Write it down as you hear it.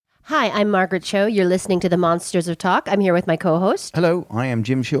Hi, I'm Margaret Cho. You're listening to the Monsters of Talk. I'm here with my co-host. Hello, I am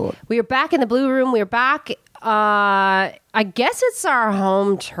Jim Short. We are back in the Blue Room. We're back. I guess it's our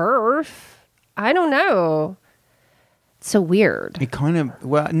home turf. I don't know. It's so weird. It kind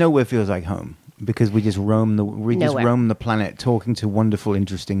of nowhere feels like home because we just roam the planet, talking to wonderful,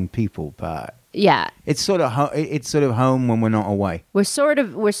 interesting people. But yeah, it's sort of home when we're not away. We're sort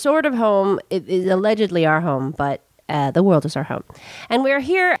of home. It is allegedly our home, but the world is our home. And we're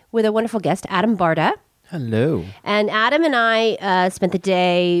here with a wonderful guest, Adam Barda. Hello. And Adam and I spent the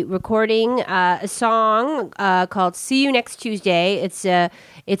day recording a song called "See You Next Tuesday." It's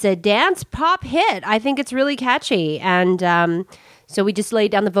a dance pop hit. I think it's really catchy, and so we just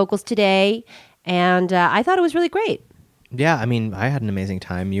laid down the vocals today, and I thought it was really great. Yeah, I mean, I had an amazing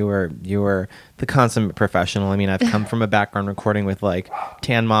time. You were the consummate professional. I mean, I've come from a background recording with like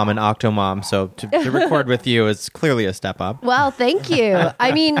Tan Mom and Octo Mom, so to record with you is clearly a step up. Well, thank you.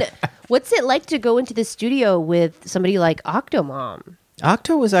 I mean, what's it like to go into the studio with somebody like Octo Mom?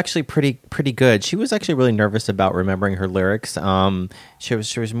 Octo was actually pretty good. She was actually really nervous about remembering her lyrics. She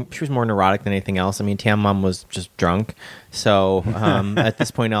was more neurotic than anything else. I mean, Tam Mom was just drunk. So at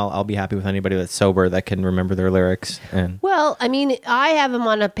this point, I'll be happy with anybody that's sober that can remember their lyrics. Well, I mean, I have them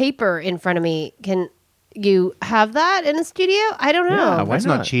on a paper in front of me. Can you have that in a studio? I don't know. Yeah, why That's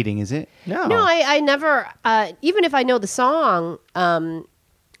not cheating, is it? No, I never. Even if I know the song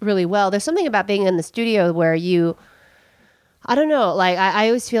really well, there's something about being in the studio where you. I don't know. Like I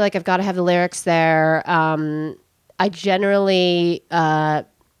always feel like I've got to have the lyrics there. I generally I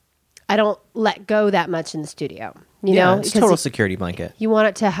don't let go that much in the studio. You know, it's total security blanket. You want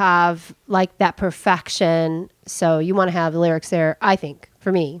it to have like that perfection, so you want to have the lyrics there. I think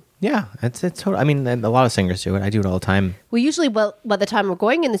for me. Yeah, it's total. I mean, a lot of singers do it. I do it all the time. Well, usually, by the time we're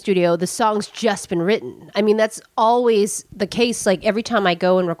going in the studio, the song's just been written. I mean, that's always the case. Like every time I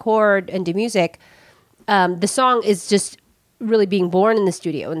go and record and do music, the song is just really being born in the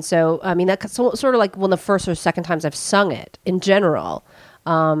studio. And so, I mean, that's sort of like one of the first or second times I've sung it in general.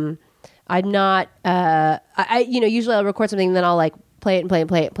 I'm not, usually I'll record something and then I'll like play it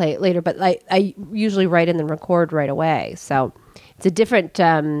and later. But I usually write and then record right away. So it's a different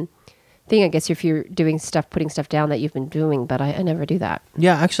thing, I guess, if you're doing stuff, putting stuff down that you've been doing, but I never do that.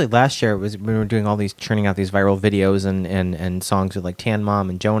 Yeah, actually last year we were doing all these, churning out these viral videos and songs with like Tan Mom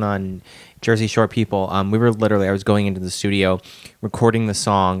and Jonah and Jersey Shore people. I was going into the studio, recording the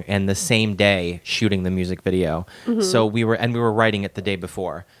song, and the same day shooting the music video. Mm-hmm. So we were writing it the day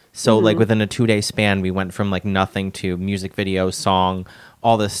before. So like within a 2-day span, we went from like nothing to music video, song,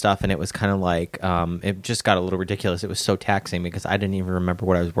 all this stuff, and it was kind of like it just got a little ridiculous. It was so taxing because I didn't even remember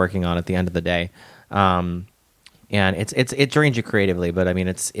what I was working on at the end of the day. And it drains you creatively, but I mean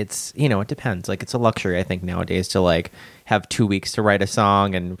it's it depends. Like it's a luxury, I think, nowadays to like have 2 weeks to write a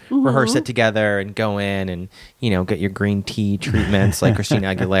song and rehearse it together and go in and get your green tea treatments like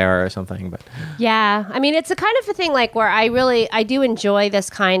Christina Aguilera or something. But yeah, I mean it's the kind of a thing like where I do enjoy this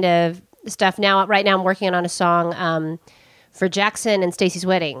kind of stuff. Right now I'm working on a song for Jackson and Stacey's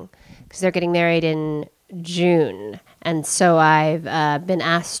wedding because they're getting married in June, and so I've been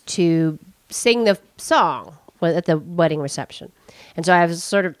asked to sing the song at the wedding reception. And so I was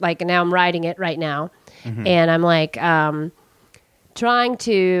sort of like, now I'm writing it right now. Mm-hmm. And I'm like, trying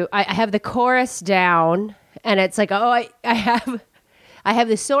to, I have the chorus down and it's like, I have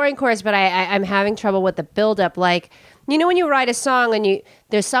the soaring chorus, but I'm having trouble with the buildup. Like, when you write a song and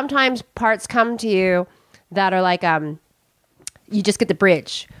there's sometimes parts come to you that are like, you just get the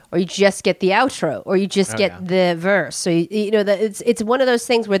bridge or you just get the outro or you just get the verse. So, it's one of those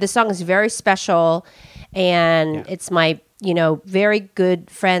things where the song is very special. And it's my, very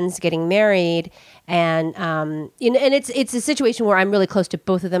good friends getting married, and and it's a situation where I'm really close to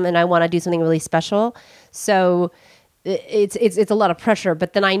both of them, and I want to do something really special. So it's a lot of pressure,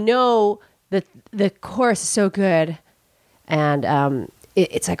 but then I know that the chorus is so good, and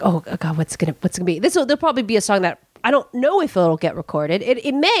it's like, oh God, what's gonna be? There'll probably be a song that I don't know if it'll get recorded.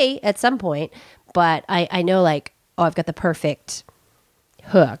 It may at some point, but I know like, oh, I've got the perfect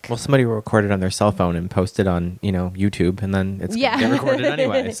hook. Well, somebody will record it on their cell phone and post it on, YouTube, and then it's going to get recorded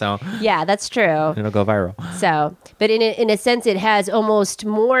anyway. So yeah, that's true. It'll go viral. So, but in a sense, it has almost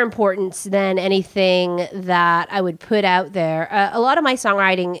more importance than anything that I would put out there. A lot of my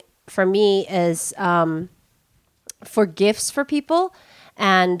songwriting for me is for gifts for people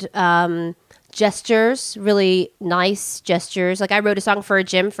and gestures, really nice gestures. Like I wrote a song for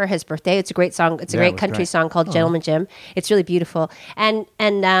Jim for his birthday. It's a great song. It's a great country song called Gentleman Jim. It's really beautiful. And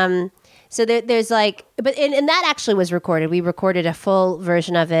so there's like, but and that actually was recorded. We recorded a full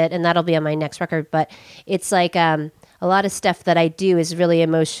version of it, and that'll be on my next record. But it's like a a lot of stuff that I do is really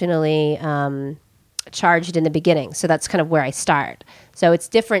emotionally charged in the beginning. So that's kind of where I start. So it's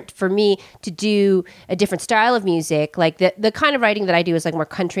different for me to do a different style of music. Like the kind of writing that I do is like more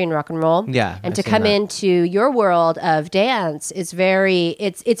country and rock and roll. Yeah. And to come into your world of dance is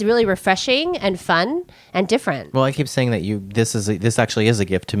it's really refreshing and fun and different. Well, I keep saying that this actually is a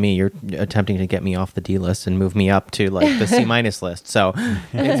gift to me. You're attempting to get me off the D list and move me up to like the C- list. So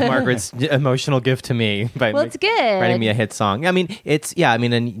it's Margaret's emotional gift to me by it's good. writing me a hit song. I mean,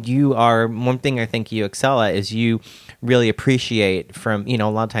 and you are, one thing I think you excel at is you really appreciate from, a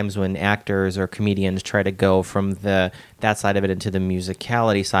lot of times when actors or comedians try to go from that side of it into the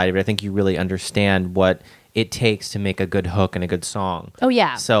musicality side of it, I think you really understand what it takes to make a good hook and a good song. Oh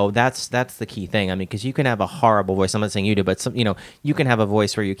yeah. So that's the key thing. I mean, because you can have a horrible voice. I'm not saying you do, but you can have a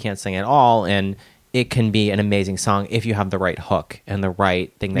voice where you can't sing at all, and it can be an amazing song if you have the right hook and the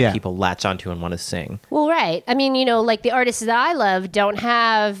right thing that people latch onto and want to sing. Well, right. I mean, like the artists that I love don't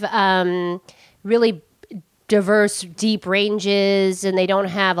have really diverse, deep ranges, and they don't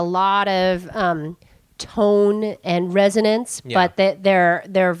have a lot of tone and resonance, but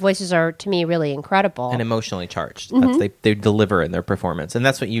their voices are, to me, really incredible. And emotionally charged. Mm-hmm. They deliver in their performance. And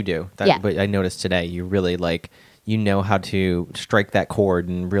that's what you do. But I noticed today, you really, how to strike that chord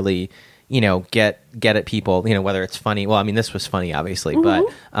and really, get at people, whether it's funny. Well, I mean, this was funny, obviously, but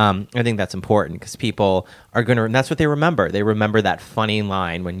I think that's important because people are going to, and that's what they remember. They remember that funny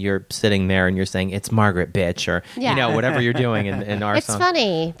line when you're sitting there and you're saying, "It's Margaret, bitch," or, whatever you're doing in our song. It's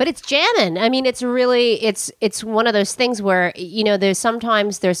funny, but it's jamming. I mean, it's really, it's one of those things where,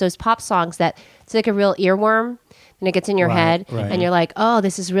 there's those pop songs that it's like a real earworm and it gets in your head and you're like, oh,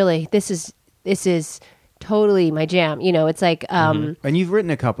 this is totally my jam. It's like and you've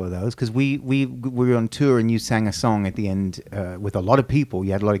written a couple of those because we were on tour and you sang a song at the end with a lot of people.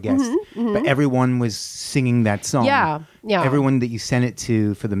 You had a lot of guests, but everyone was singing that song. Yeah Everyone that you sent it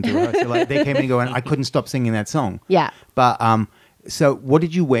to for them to rehearse, they came in and go, and I couldn't stop singing that song. But so what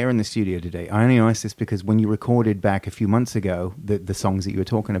did you wear in the studio today? I only asked this because when you recorded back a few months ago the songs that you were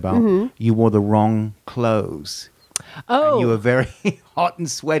talking about, you wore the wrong clothes. Oh, and you were very hot and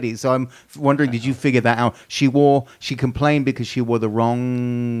sweaty. So I'm wondering, did you figure that out? She complained because she wore the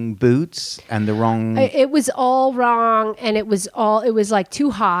wrong boots and the wrong. It was all wrong, and it was like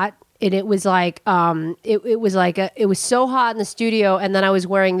too hot, and it was like it was so hot in the studio, and then I was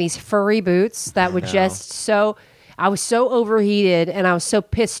wearing these furry boots that were just so. I was so overheated, and I was so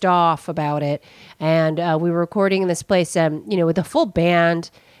pissed off about it. And we were recording in this place, with a full band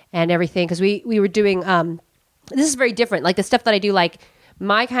and everything, because we were doing. This is very different. Like the stuff that I do, like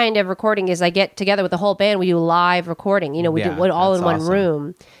my kind of recording is I get together with the whole band. We do live recording. We do it all in one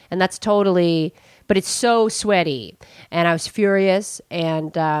room, and that's totally. But it's so sweaty, and I was furious,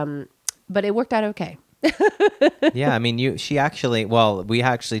 and but it worked out okay. Yeah, I mean, we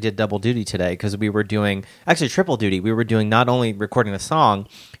actually did double duty today because we were doing triple duty. We were doing not only recording the song,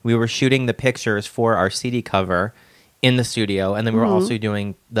 we were shooting the pictures for our CD cover in the studio, and then we were also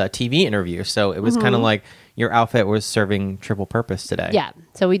doing the TV interview. So it was kind of like your outfit was serving triple purpose today. Yeah,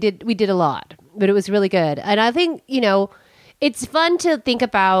 so we did a lot, but it was really good. And I think, it's fun to think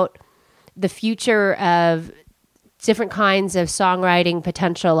about the future of different kinds of songwriting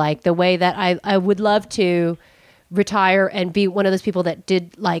potential, like the way that I would love to retire and be one of those people that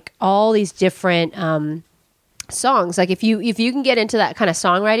did like all these different songs. Like if you can get into that kind of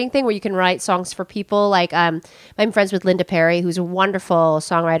songwriting thing where you can write songs for people, like I'm friends with Linda Perry, who's a wonderful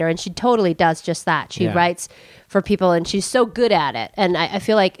songwriter, and she totally does just that. She writes for people, and she's so good at it. And I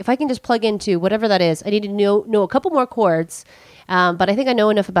feel like if I can just plug into whatever that is, I need to know a couple more chords, but I think I know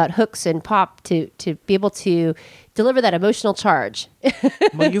enough about hooks and pop to be able to deliver that emotional charge.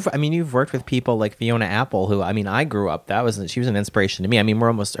 Well, you've worked with people like Fiona Apple, who, I mean, I grew up, she was an inspiration to me. I mean, we're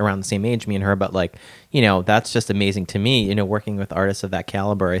almost around the same age, me and her, but like, that's just amazing to me. Working with artists of that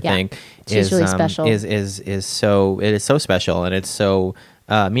caliber, I think she's really special. It is so special, and it's so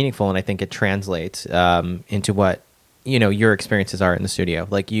meaningful, and I think it translates into what your experiences are in the studio.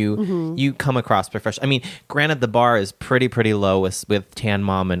 Like you come across professional. I mean, granted, the bar is pretty low with Tan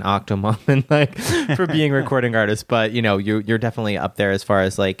Mom and Octomom and like for being recording artists, but you're definitely up there as far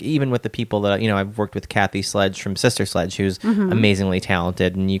as like even with the people that I've worked with Kathy Sledge from Sister Sledge, who's amazingly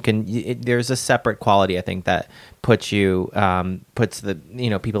talented, and there's a separate quality I think that puts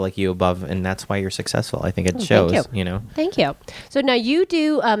the people like you above, and that's why you're successful. I think it shows. Thank you. So now you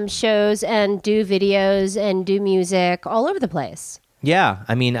do shows and do videos and do music all over the place. Yeah,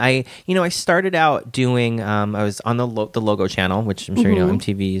 I mean, I started out doing. I was on the Logo channel, which I'm sure you know,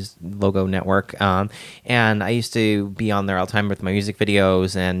 MTV's Logo network, and I used to be on there all the time with my music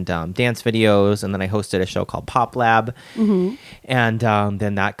videos and dance videos, and then I hosted a show called Pop Lab, and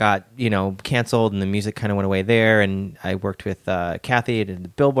then that got canceled, and the music kind of went away there, and I worked with Kathy, did the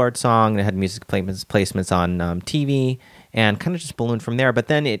Billboard song, and I had music placements on TV, and kind of just ballooned from there. But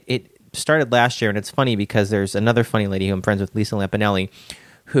then it started last year, and it's funny because there's another funny lady who I'm friends with, Lisa Lampanelli,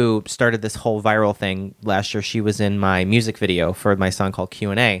 who started this whole viral thing last year. She was in my music video for my song called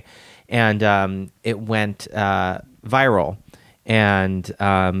Q&A, and it went viral. And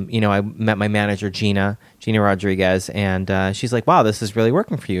I met my manager Gina Rodriguez, and she's like, "Wow, this is really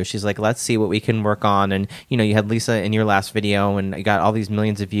working for you." She's like, "Let's see what we can work on." And you had Lisa in your last video, and you got all these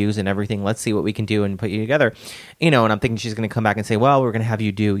millions of views and everything. Let's see what we can do and put you together. And I'm thinking she's going to come back and say, "Well, we're going to have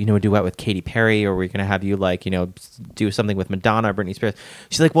you do a duet with Katy Perry, or we're going to have you do something with Madonna, Britney Spears."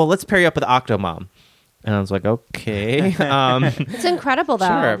 She's like, "Well, let's pair you up with Octomom." And I was like, okay. It's incredible, though.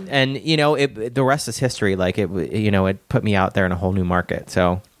 Sure. And, the rest is history. Like, it put me out there in a whole new market.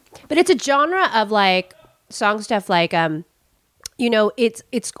 So, but it's a genre of, like, song stuff, like,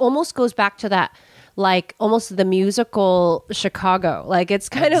 it's almost goes back to that, like, almost the musical Chicago. Like, it's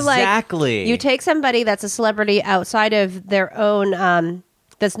kind of like... Exactly. You take somebody that's a celebrity outside of their own...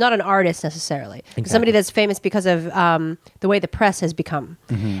 that's not an artist necessarily. Exactly. Somebody that's famous because of the way the press has become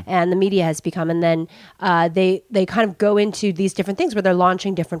and the media has become. And then they kind of go into these different things where they're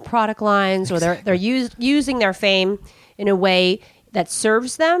launching different product lines, or they're using their fame in a way that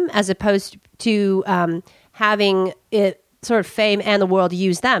serves them, as opposed to having it sort of fame and the world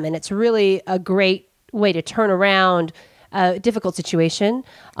use them. And it's really a great way to turn around a difficult situation.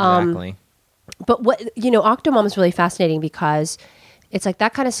 Exactly. But what Octomom is really fascinating because it's like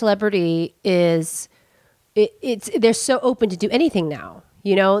that kind of celebrity is they're so open to do anything now.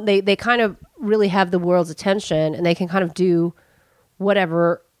 They kind of really have the world's attention, and they can kind of do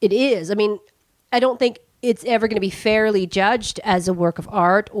whatever it is. I mean, I don't think it's ever going to be fairly judged as a work of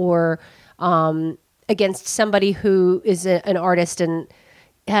art, or against somebody who is an artist and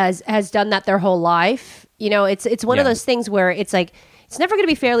has done that their whole life. It's one of those things where it's like, it's never going to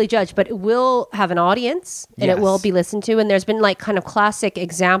be fairly judged, but it will have an audience, and it will be listened to. And there's been like kind of classic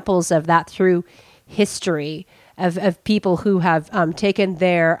examples of that through history of people who have taken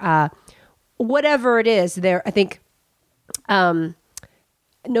their, whatever it is, their, I think,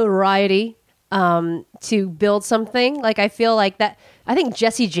 notoriety to build something. Like, I feel like that, I think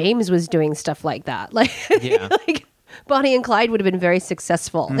Jesse James was doing stuff like that. Like, like Bonnie and Clyde would have been very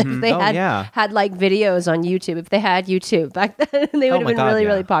successful if they had like videos on YouTube. If they had YouTube back then, they would have been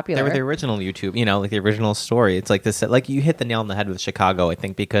really popular. They were the original YouTube, like the original story. It's like this, like you hit the nail on the head with Chicago, I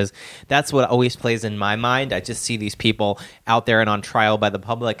think, because that's what always plays in my mind. I just see these people out there and on trial by the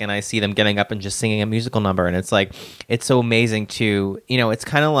public, and I see them getting up and just singing a musical number. And it's like, it's so amazing to, it's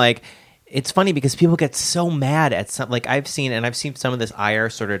kind of like, it's funny because people get so mad at some, like I've seen some of this ire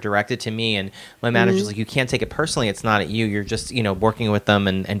sort of directed to me, and my manager's like, you can't take it personally. It's not at you. You're just, working with them,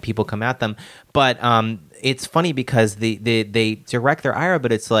 and people come at them. But it's funny because they direct their ire,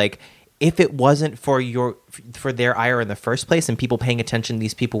 but it's like, if it wasn't for their ire in the first place and people paying attention,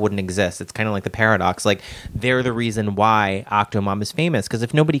 these people wouldn't exist. It's kind of like the paradox. Like, they're the reason why Octomom is famous. Because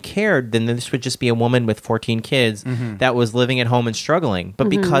if nobody cared, then this would just be a woman with 14 kids that was living at home and struggling. But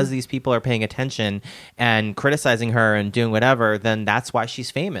because these people are paying attention and criticizing her and doing whatever, then that's why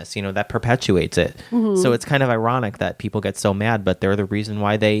she's famous. That perpetuates it. So it's kind of ironic that people get so mad, but they're the reason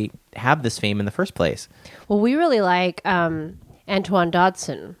why they have this fame in the first place. Well, we really like... Antoine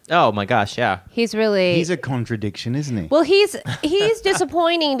Dodson. Oh my gosh, yeah. He's a contradiction, isn't he? Well, he's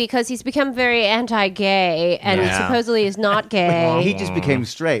disappointing because he's become very anti-gay and supposedly is not gay. Well, he just became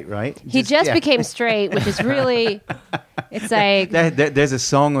straight, right? He just became straight, which is really, it's like... There's a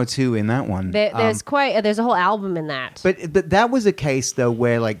song or two in that one. There's a whole album in that. But that was a case, though,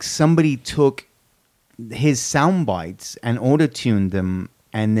 where like somebody took his sound bites and auto-tuned them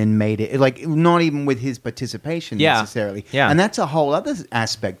and then made it, like, not even with his participation necessarily. Yeah. And that's a whole other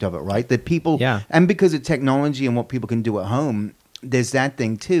aspect of it, right? That people, and because of technology and what people can do at home, there's that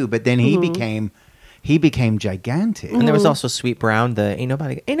thing too. But then he became gigantic. And there was also Sweet Brown, the ain't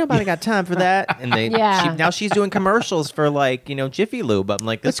nobody got time for that. And now she's doing commercials for like, Jiffy Lube. I'm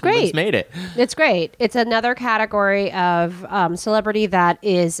like, this woman's made it. It's great. It's another category of celebrity that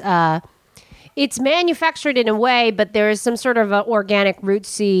is... it's manufactured in a way, but there is some sort of organic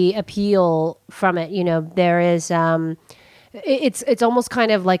rootsy appeal from it. There is, it's almost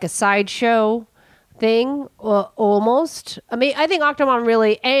kind of like a sideshow, thing, almost. I mean, I think Octomom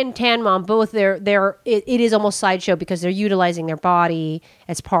really and Tan Mom both. It is almost sideshow because they're utilizing their body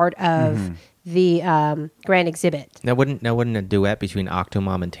as part of the grand exhibit. Now, wouldn't a duet between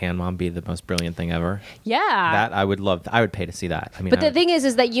Octomom and Tan Mom be the most brilliant thing ever? Yeah, that I would love. I would pay to see that. I mean, but the thing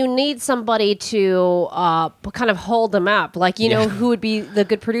is that you need somebody to kind of hold them up. Like, you know, who would be the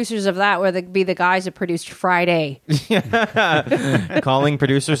good producers of that? Where they'd be the guys that produced Friday. Calling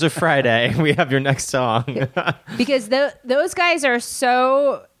producers of Friday. We have your next song. Because those guys are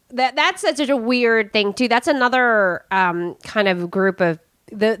so that's such a weird thing too. That's another kind of group of.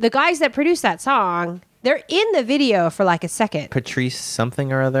 The guys that produced that song, they're in the video for like a second. Patrice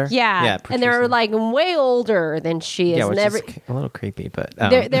something or other? Yeah. And they're like way older than she is. Yeah, which is a little creepy, but...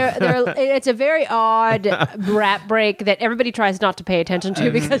 They're it's a very odd rap break that everybody tries not to pay attention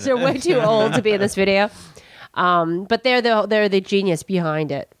to because they're way too old to be in this video. But they're the genius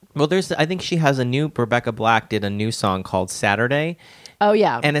behind it. Well, I think she has Rebecca Black did a new song called Saturday. Oh,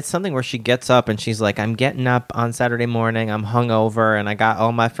 yeah. And it's something where she gets up and she's like, I'm getting up on Saturday morning. I'm hungover and I got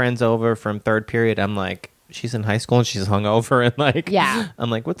all my friends over from third period. I'm like, she's in high school and she's hungover. And like, yeah.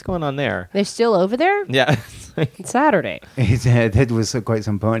 I'm like, what's going on there? They're still over there? Yeah. It's Saturday. That was quite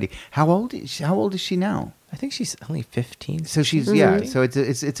some party. How old is she now? I think she's only 15. So she's so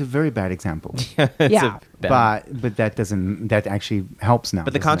it's a very bad example. Yeah. But that actually helps now.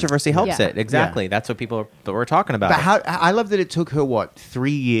 But the controversy helps it. Exactly. Yeah. That's what people were talking about. But I love that it took her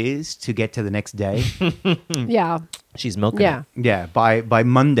 3 years to get to the next day. Yeah. She's milking it. Yeah, by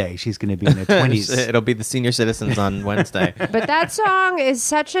Monday she's going to be in her 20s. It'll be the senior citizens on Wednesday. But that song is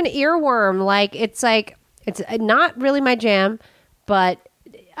such an earworm. It's not really my jam, but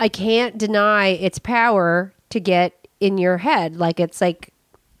I can't deny its power to get in your head.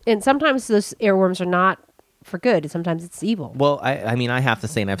 And sometimes those earworms are not for good. Sometimes it's evil. Well, I mean, I have to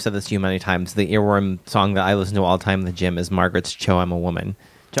say, and I've said this to you many times, the earworm song that I listen to all the time in the gym is Margaret's "Cho, I'm a Woman."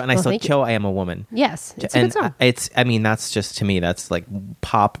 And I said, "Cho, I am a woman." Yes, it's a good song. I mean, that's just, to me, that's like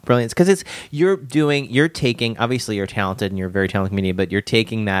pop brilliance. Because you're taking, obviously you're talented and you're a very talented comedian, but you're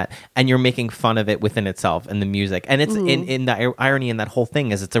taking that and you're making fun of it within itself and the music. And it's in the irony in that whole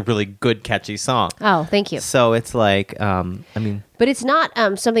thing is it's a really good, catchy song. Oh, thank you. So it's like, I mean... But it's not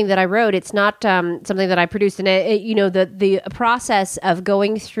something that I wrote. It's not something that I produced. And, the process of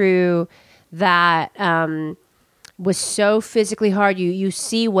going through that... was so physically hard. You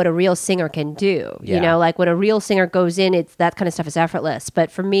see what a real singer can do. Yeah. Like when a real singer goes in, it's that kind of stuff is effortless. But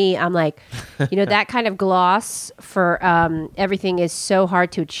for me, I'm like, that kind of gloss for everything is so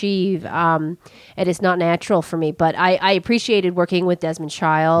hard to achieve. It is not natural for me. But I appreciated working with Desmond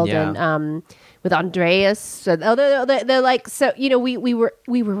Child and with Andreas. So, they're like, so we were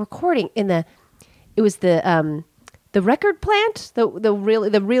recording in the record plant, the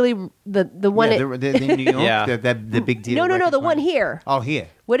one in New York, the big deal. No, the one here. Oh, here.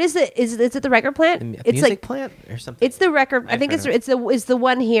 What is it? Is it the record plant? It's music like plant or something. It's the record. I think it's the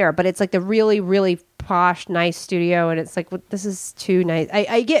one here, but it's like the really really posh, nice studio, and it's like this is too nice.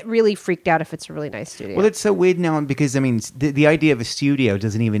 I get really freaked out if it's a really nice studio. Well, it's so weird now because I mean the idea of a studio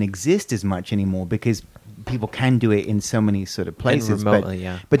doesn't even exist as much anymore because people can do it in so many sort of places. And remotely,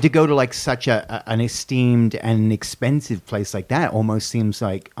 but to go to like such an esteemed and expensive place like that almost seems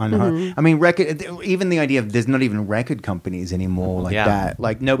like unheard. Mm-hmm. I mean, even the idea of there's not even record companies anymore like that.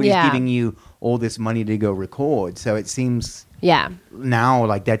 Like nobody's giving you all this money to go record. So it seems now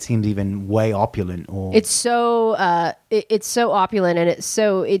like that seems even way opulent. Or it's so opulent,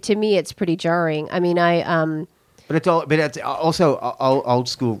 and to me it's pretty jarring. I mean, But it's also old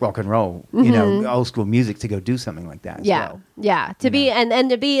school rock and roll, old school music to go do something like that. To be and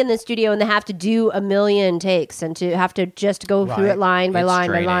to be in the studio and to have to do a million takes and to have to just go through it line by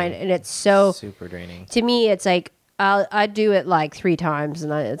line by line, and it's so super draining. To me, it's like I do it like 3 times,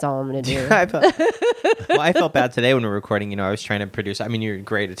 and that's all I'm going to do. I felt bad today when we were recording. I was trying to produce. I mean, you're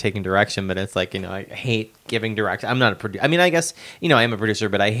great at taking direction, but it's like I hate giving direction. I'm not a producer. I mean, I guess I am a producer,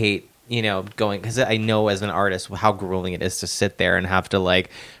 but I hate. Going because I know as an artist how grueling it is to sit there and have to like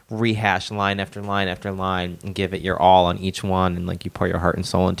rehash line after line after line and give it your all on each one, and like you pour your heart and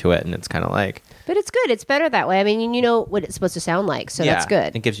soul into it, and it's kind of like. But it's good. It's better that way. I mean, you know what it's supposed to sound like, so that's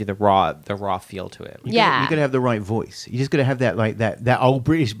good. It gives you the raw feel to it. You got to have the right voice. You just got to have that old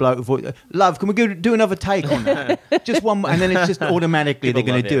British bloke voice. Love, can we do another take on that? Just one, and then it's just automatically they're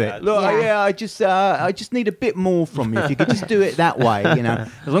going to do it. Look, I just need a bit more from you. If you could just do it that way,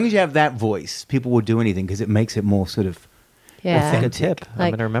 As long as you have that voice, people will do anything because it makes it more sort of. Yeah. Good tip. I'm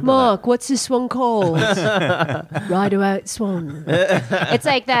Like, gonna remember Mark, what's this one called? Rider Out Swan. It's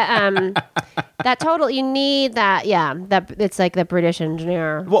like that. That total. You need that. Yeah. That it's like the British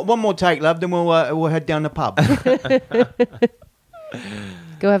engineer. One more take, love, then we'll head down the pub.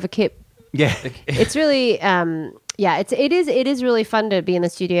 Go have a kip. Yeah. It's really. Yeah. It is really fun to be in the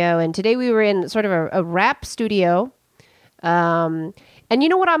studio. And today we were in sort of a rap studio. And you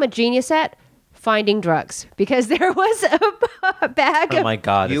know what I'm a genius at? Finding drugs, because there was a bag that. Oh of... my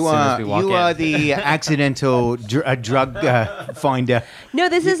God. You are the accidental drug finder. No,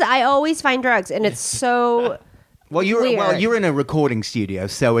 this is... I always find drugs, and it's so Well, you're in a recording studio,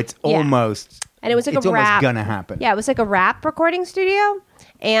 so it's almost... And it was like it's a rap... almost gonna happen. Yeah, it was like a rap recording studio.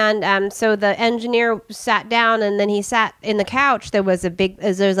 And so the engineer sat down, and then he sat in the couch. There was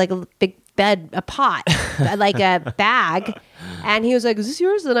like a big bed, a pot, like a bag. And he was like, is this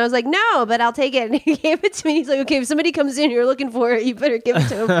yours? And I was like, no, but I'll take it. And he gave it to me. He's like, okay, if somebody comes in, you're looking for it, you better give it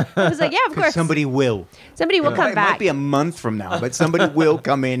to him. I was like, yeah, of course. Somebody will. Somebody will come it back. It might be a month from now, but somebody will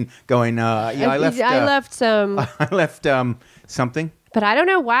come in going, I left some. I left something. But I don't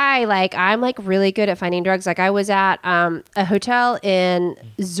know why. Like, I'm like really good at finding drugs. Like, I was at a hotel in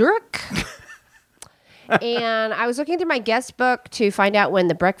Zurich. And I was looking through my guest book to find out when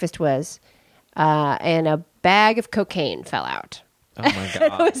the breakfast was. And a bag of cocaine fell out. Oh my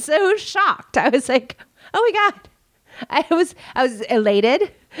God. I was so shocked. I was like, oh my God. I was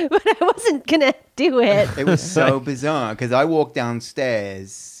elated, but I wasn't going to do it. It was so bizarre because I walked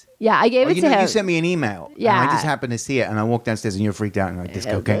downstairs. Yeah, I gave it to him. You sent me an email. Yeah. And I just happened to see it, and I walked downstairs, and you're freaked out, and like, there's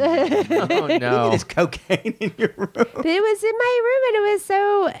cocaine. Oh no. There's cocaine in your room. But it was in my room, and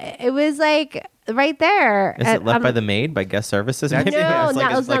it was like right there. Is it left by the maid, by guest services? Maybe? No, It's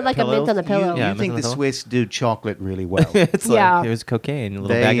it was not like a mint on the pillow. You think the Swiss do chocolate really well? It's like, Yeah. it was cocaine, a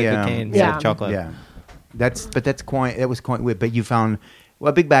little bag of cocaine, yeah. chocolate. Yeah. That was quite weird. But you found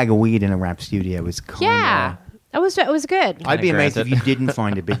a big bag of weed in a rap studio was kind of... Yeah. It was good. I'd be amazed if you didn't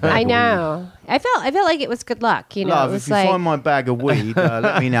find a big bag I of weed. know. I felt like it was good luck. You know, Love, it was if you like find my bag of weed,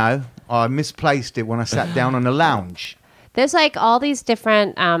 let me know. I misplaced it when I sat down on the lounge. there's like all these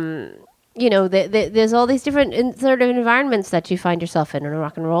different. There's all these different sort of environments that you find yourself in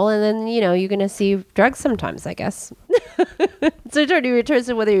rock and roll, and then you're going to see drugs sometimes, I guess. So it totally returns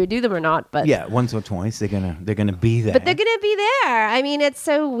to whether you do them or not, but Yeah, once or twice they're gonna be there. But they're gonna be there. I mean, it's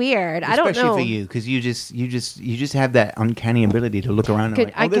so weird. I don't know. Especially for you, because you just have that uncanny ability to look around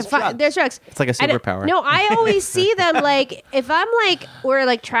and there's drugs. It's like a superpower. No, I always see them like if I'm like we're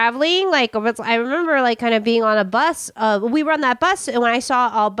like traveling. Like I remember like kind of being on a bus. We were on that bus, and when I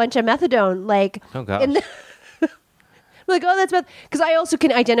saw a bunch of methadone, like Oh gosh. like, oh, that's because I also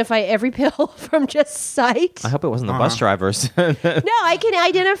can identify every pill from just sight. I hope it wasn't the bus drivers. No, I can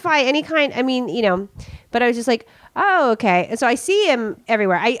identify any kind. I mean, but I was just like, oh, okay. And so I see him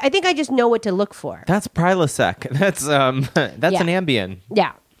everywhere. I think I just know what to look for. That's Prilosec. That's an Ambien.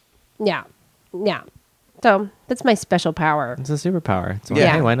 Yeah. So that's my special power. It's a superpower. So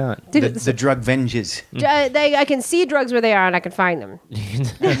Yeah. hey, why not? the drug vengers. I can see drugs where they are, and I can find them.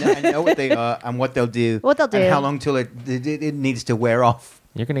 I know what they are and what they'll do. And how long till it needs to wear off.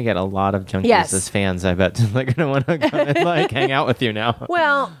 You're gonna get a lot of junkies Yes. as fans. I bet they're gonna want to come and like hang out with you now.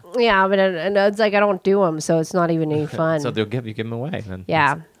 Well, yeah, but it's like I don't do them, so it's not even any fun. So they'll give them away. Then.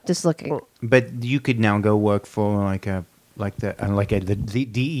 Yeah, just looking. But you could now go work for the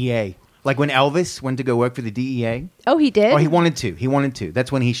DEA. Like when Elvis went to go work for the DEA. Oh, he did? Oh, he wanted to.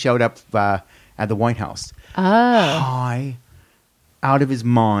 That's when he showed up at the White House. Oh. High, out of his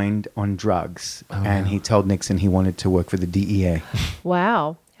mind on drugs. And he told Nixon he wanted to work for the DEA.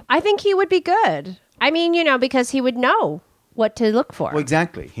 Wow. I think he would be good. I mean, because he would know what to look for. Well,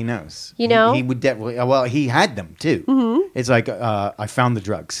 exactly. He knows. You know? He would definitely. Well, he had them too. Mm-hmm. It's like I found the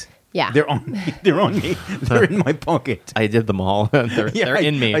drugs. Yeah. They're on me. They're on me. They're in my pocket. I did them all. They're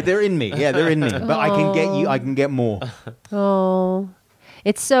in me. They're in me. Yeah, they're in me. But I can get you. I can get more. Oh.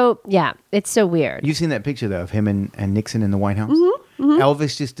 It's so weird. You've seen that picture though of him and Nixon in the White House. Mm-hmm. Mm-hmm.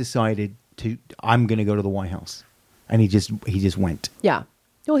 Elvis just decided I'm going to go to the White House, and he just went. Yeah.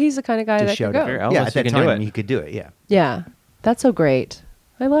 Well, he's the kind of guy Just that showed could up. go. Elvis, Yeah, at that you can do time it. he could do it. Yeah. Yeah. That's so great.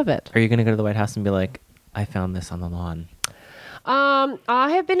 I love it. Are you gonna go to the White House and be like, I found this on the lawn?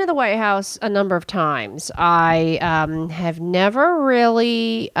 I have been to the White House a number of times. I have never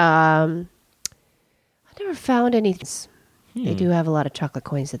really, I never found anything. They do have a lot of chocolate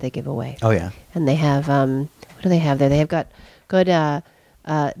coins that they give away. Oh yeah. And they have, what do they have there? They have got good,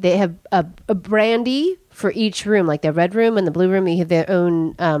 they have a brandy for each room, like the red room and the blue room. You have their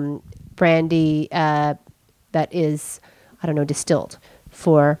own brandy that is, I don't know, distilled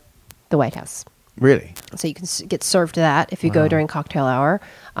for the White House. Really? So you can get served that if you go during cocktail hour.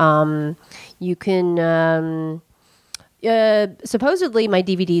 You can... supposedly my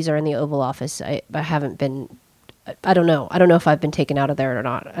DVDs are in the Oval Office. I haven't been... I don't know. I don't know if I've been taken out of there or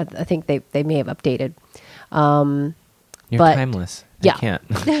not. I think they may have updated. You're timeless. Yeah. I can't.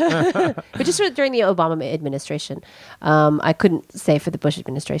 But just during the Obama administration. I couldn't say for the Bush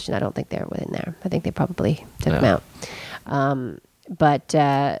administration. I don't think they were in there. I think they probably took them out. But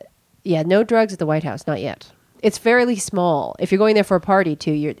no drugs at the White House. Not yet. It's fairly small. If you're going there for a party,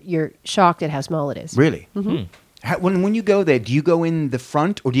 too, you're shocked at how small it is. Really? Mm-hmm. When you go there, do you go in the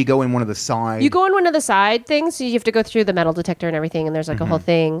front or do you go in one of the sides? You go in one of the side things. So you have to go through the metal detector and everything, and there's like a whole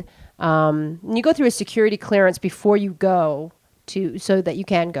thing. And you go through a security clearance before you go so that you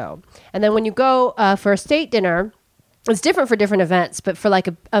can go. And then when you go for a state dinner, it's different for different events, but for like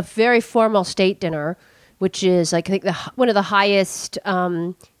a very formal state dinner, which is like I think one of the highest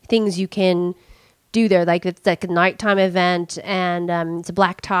things you can do there. Like it's like a nighttime event, and it's a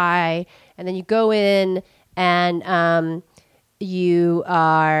black tie, and then you go in. And you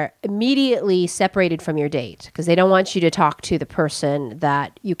are immediately separated from your date because they don't want you to talk to the person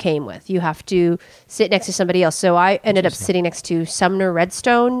that you came with. You have to sit next to somebody else. So I ended up sitting next to Sumner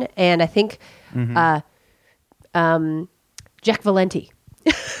Redstone and I think Jack Valenti.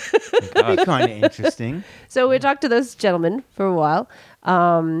 That'd be kind of interesting. So we talked to those gentlemen for a while.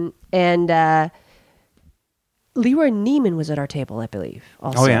 And Leroy Neiman was at our table, I believe.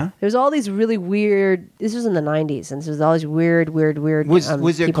 Also. Oh, yeah? There was all these really weird... This was in the 90s, and there was all these weird... Was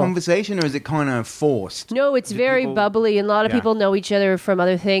there people. conversation, or is it kind of forced? No, it's very bubbly, and a lot of people know each other from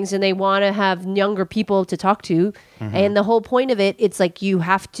other things, and they want to have younger people to talk to. And the whole point of it, it's like you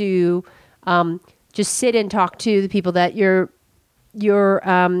have to just sit and talk to the people that you're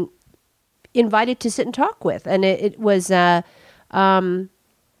invited to sit and talk with. And it was...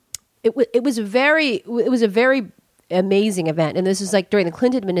 It was a very amazing event, and this is like during the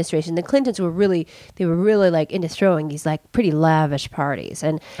Clinton administration. The Clintons were really like into throwing these like pretty lavish parties,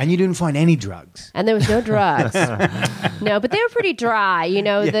 and you didn't find any drugs, and there was no drugs, no, but they were pretty dry. You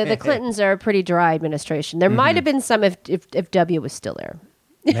know, the Clintons are a pretty dry administration. There might have been some if W was still there.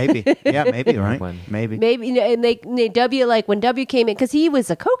 Maybe, yeah, maybe right, maybe, and they W like when W came in because he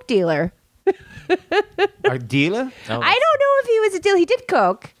was a coke dealer. A dealer? I don't know if he was a dealer. He did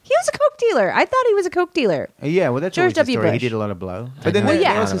coke. He was a coke dealer. I thought he was a coke dealer. Yeah, well, that's George always the W. story. Bush. He did a lot of blow. But then they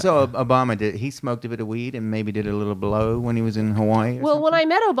also saw Obama did. He smoked a bit of weed and maybe did a little blow when he was in Hawaii. Well, when I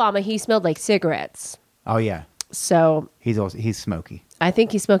met Obama, he smelled like cigarettes. Oh yeah. So he's smoky. I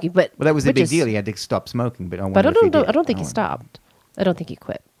think he's smoky, but that was a big deal. He had to stop smoking, but I don't think he stopped. I don't think he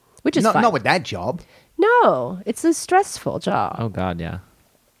quit. Which is fine. Not with that job. No, it's a stressful job. Oh God, yeah.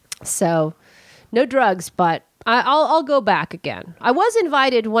 So, no drugs, but I'll go back again. I was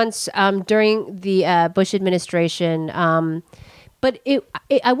invited once during the Bush administration, but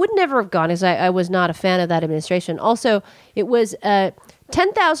I would never have gone as I was not a fan of that administration. Also, it was a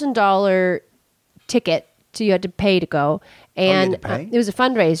 $10,000 ticket, so you had to pay to go. And it was a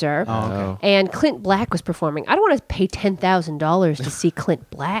fundraiser. Oh, okay. And Clint Black was performing. I don't want to pay $10,000 to see Clint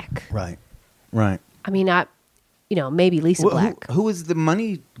Black. Right. I mean, maybe Lisa Black. Who was the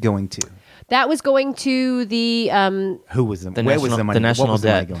money going to? That was going to the. Who was the? Where national, was the money? The national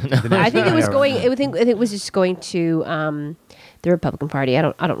debt. I think it was going. I think it was just going to the Republican Party. I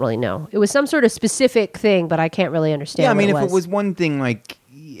don't really know. It was some sort of specific thing, but I can't really understand. Yeah, I mean, if it was one thing, like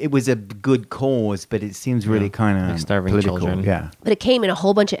it was a good cause, but it seems really kind of like starving political. children. Yeah, but it came in a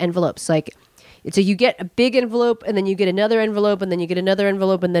whole bunch of envelopes, like. So you get a big envelope, and then you get another envelope, and then you get another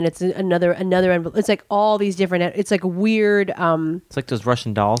envelope, and then it's another envelope. It's like all these different. It's like a weird. It's like those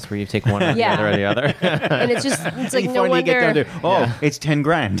Russian dolls where you take one or the other or the other. And it's like no wonder. You get down to, it's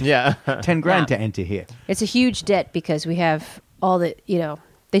 $10,000. Yeah, $10,000 to enter here. It's a huge debt because we have all the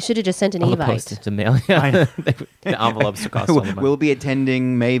They should have just sent an Evite. Postage to mail. Yeah. The envelopes cost all the money. We'll be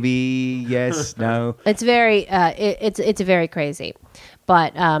attending. Maybe yes, no. It's very. It's very crazy.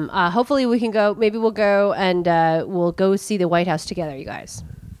 But hopefully we can go. Maybe we'll go and we'll go see the White House together, you guys.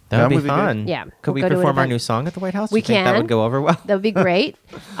 That would be fun. Yeah. Could we perform our new song at the White House? We can. That would go over well. That would be great.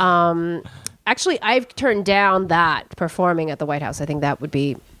 Actually, I've turned down that performing at the White House. I think that would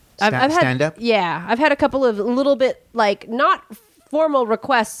be. I've had stand up. Yeah, I've had a couple of little bit like not formal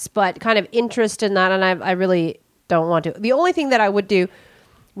requests, but kind of interest in that, and I really don't want to. The only thing that I would do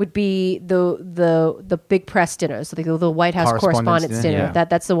would be the big press dinners, the White House Correspondents' Dinner. Yeah.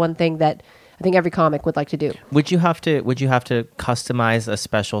 That's the one thing that I think every comic would like to do. Would you have to customize a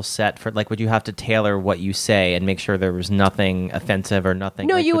special set for would you have to tailor what you say and make sure there was nothing offensive or nothing?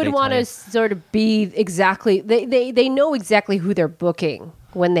 No, you would want to sort of be exactly. They know exactly who they're booking.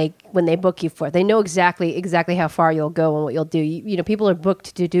 when they book you for it. They know exactly how far you'll go and what you'll do. You know, people are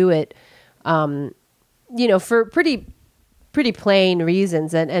booked to do it, for pretty plain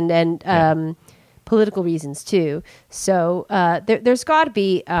reasons and political reasons too. So there's got to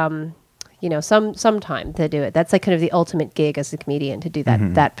be some time to do it. That's like kind of the ultimate gig as a comedian, to do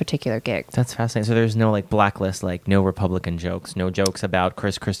that particular gig. That's fascinating. So there's no like blacklist, like no Republican jokes, no jokes about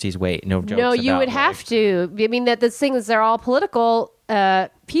Chris Christie's weight, no jokes. No, you about, would have to. I mean, that the thing is, they're all political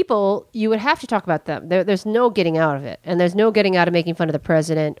people. You would have to talk about them. There's no getting out of it, and there's no getting out of making fun of the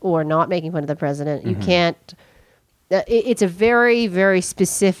president or not making fun of the president. You can't. It's a very, very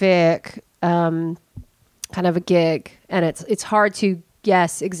specific kind of a gig, and it's hard to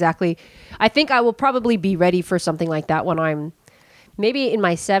guess exactly. I think I will probably be ready for something like that when I'm maybe in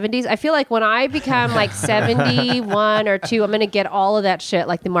my 70s. I feel like when I become like 71 or 2, I'm going to get all of that shit,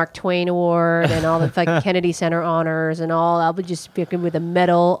 like the Mark Twain Award and all the like Kennedy Center honors and all. I'll be just picking with a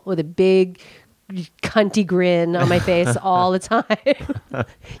medal with a big cunty grin on my face all the time.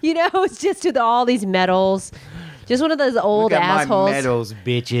 It's just with all these medals. Just one of those old assholes. My medals,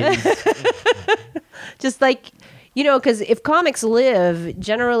 bitches. Just like, because if comics live,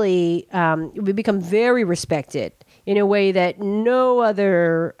 generally we become very respected in a way that no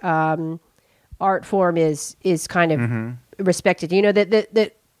other art form is kind of respected.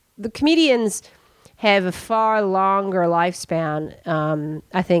 That the comedians have a far longer lifespan,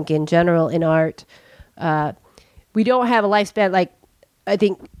 I think, in general, in art. We don't have a lifespan, like, I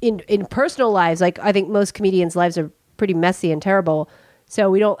think, in personal lives. Like, I think most comedians' lives are pretty messy and terrible. So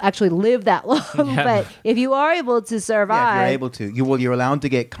we don't actually live that long. Yeah. But if you are able to survive... Yeah, if you're able to. You're allowed to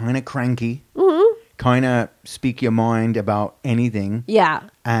get kind of cranky. Kind of speak your mind about anything. Yeah.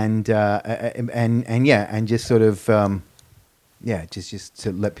 And just sort of... just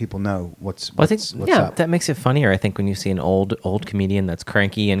to let people know what's up. That makes it funnier, I think, when you see an old comedian that's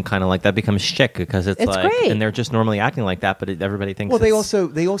cranky and kind of like that becomes shtick, because it's like, great. And they're just normally acting like that, but everybody thinks. Well, they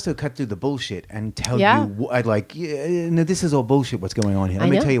also cut through the bullshit and tell you, no, this is all bullshit. What's going on here? Let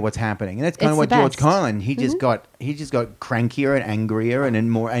me tell you what's happening, and that's kind of what George Carlin. He just got crankier and angrier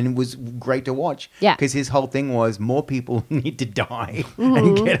and more, and it was great to watch. Yeah, because his whole thing was more people need to die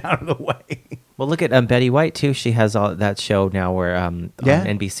and get out of the way. Well, look at Betty White too. She has all that show now where on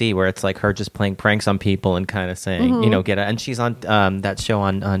NBC, where it's like her just playing pranks on people and kind of saying, get it. And she's on that show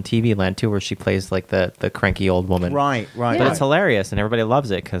on TV Land too, where she plays like the cranky old woman. Right. But it's hilarious and everybody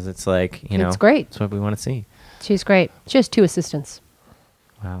loves it because it's like it's great. It's what we want to see. She's great. She has 2 assistants.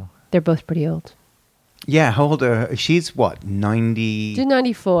 Wow. They're both pretty old. Yeah, how old are she's what, 90? She's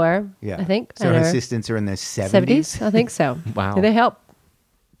 94, I think. So her assistants are in their 70s? I think so. Wow. They help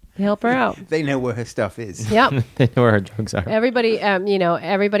her out. They know where her stuff is. Yep. They know where her drugs are. Everybody, they know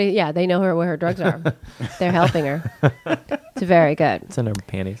where her drugs are. They're helping her. It's very good. It's in her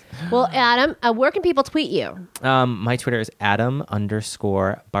panties. Well, Adam, where can people tweet you? My Twitter is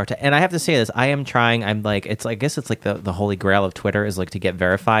Adam_Barta. And I have to say this, I guess it's like the holy grail of Twitter is like to get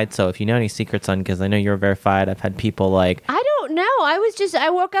verified. So if you know any secrets because I know you're verified, I've had people like... I don't know. I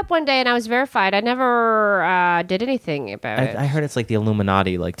woke up one day and I was verified. I never did anything about it. I heard it's like the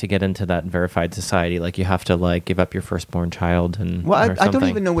Illuminati, like to get into that verified society, like you have to like give up your firstborn child and. Well, I don't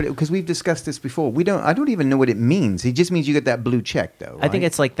even know what because we've discussed this before. I don't even know what it means. It just means you get that blue check, though. Right? I think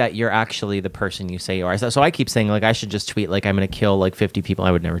it's like that you're actually the person you say you are. So I keep saying like I should just tweet like I'm going to kill like 50 people.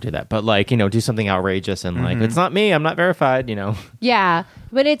 I would never do that, but like do something outrageous and like it's not me. I'm not verified. Yeah,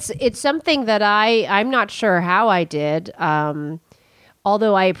 but it's something that I'm not sure how I did.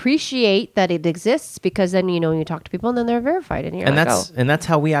 Although I appreciate that it exists because then when you talk to people and then they're verified and that's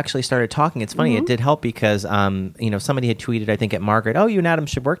how we actually started talking. It's funny, it did help because somebody had tweeted I think at Margaret, oh, you and Adam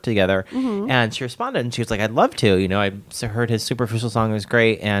should work together, and she responded and she was like, I'd love to. I heard his Superficial song, it was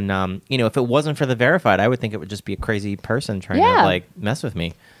great, and if it wasn't for the verified, I would think it would just be a crazy person trying to like mess with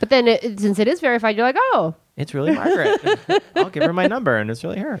me. But then since it is verified, you're like, oh, it's really Margaret. I'll give her my number and it's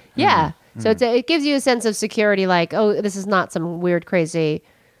really her. Yeah. So it gives you a sense of security, like, oh, this is not some weird, crazy.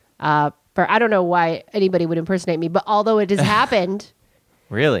 I don't know why anybody would impersonate me, but although it has happened,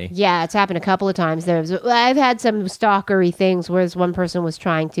 really, yeah, it's happened a couple of times. I've had some stalkery things where one person was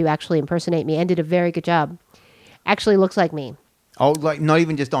trying to actually impersonate me and did a very good job. Actually, looks like me. Oh, like not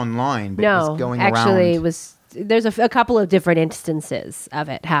even just online, but no, was going actually, around. It was. There's a couple of different instances of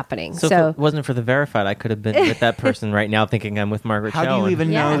it happening. So if it wasn't for the verified, I could have been with that person right now thinking I'm with Margaret How Cho. do you even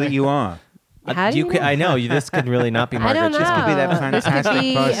know that you are? I know. This could really not be Margaret Cho. This could be that fantastic person.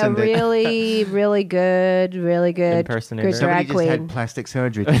 This could be a really, really good impersonator. Good Somebody drag just queen. had plastic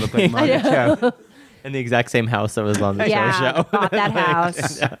surgery to look like Margaret Cho. In the exact same house that was on the show. Bought that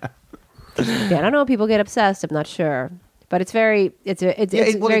house. Yeah, I don't know. People get obsessed. I'm not sure. But it's very it's very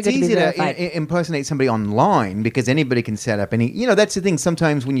good easy to be verified. Impersonate somebody online because anybody can set up any. That's the thing.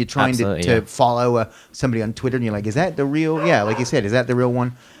 Sometimes when you're trying to follow somebody on Twitter and you're like, is that the real? Yeah, like you said, is that the real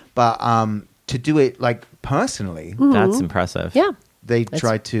one? But to do it like personally, that's impressive. Yeah. They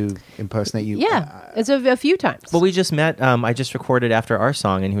tried to impersonate you. Yeah, it's a few times. Well, we just met. I just recorded after our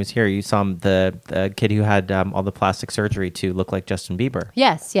song, and he was here. You saw him, the kid who had all the plastic surgery to look like Justin Bieber.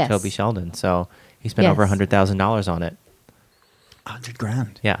 Yes. Toby Sheldon. So he spent over $100,000 on it.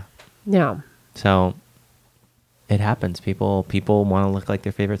 $100,000. Yeah. Yeah. So it happens. People want to look like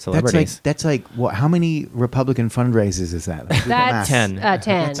their favorite celebrities. That's like what? How many Republican fundraisers is that? Like, that's 10. 10.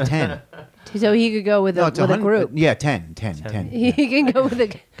 That's 10. So he could go with a group. Yeah, 10. He can go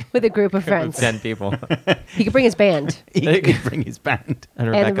with a group of friends. 10 people. He could bring his band. He could bring his band. And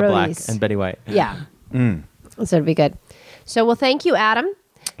Rebecca Black and Betty White. Yeah. So it'd be good. So, well, thank you, Adam.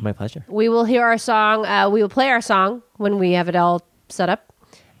 My pleasure. We will hear our song. We will play our song when we have it all set up.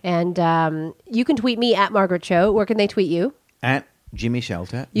 And you can tweet me at Margaret Cho. Where can they tweet you? At Jimmy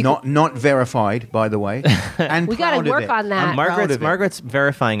Shelter. Not verified, by the way. And we got to work on that. Margaret's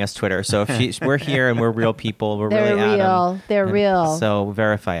verifying us Twitter. So if we're here and we're real people, They're really real. Adam. They're real. So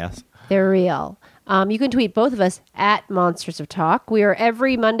verify us. They're real. You can tweet both of us at Monsters of Talk. We are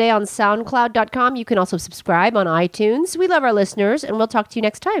every Monday on SoundCloud.com. You can also subscribe on iTunes. We love our listeners, and we'll talk to you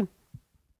next time.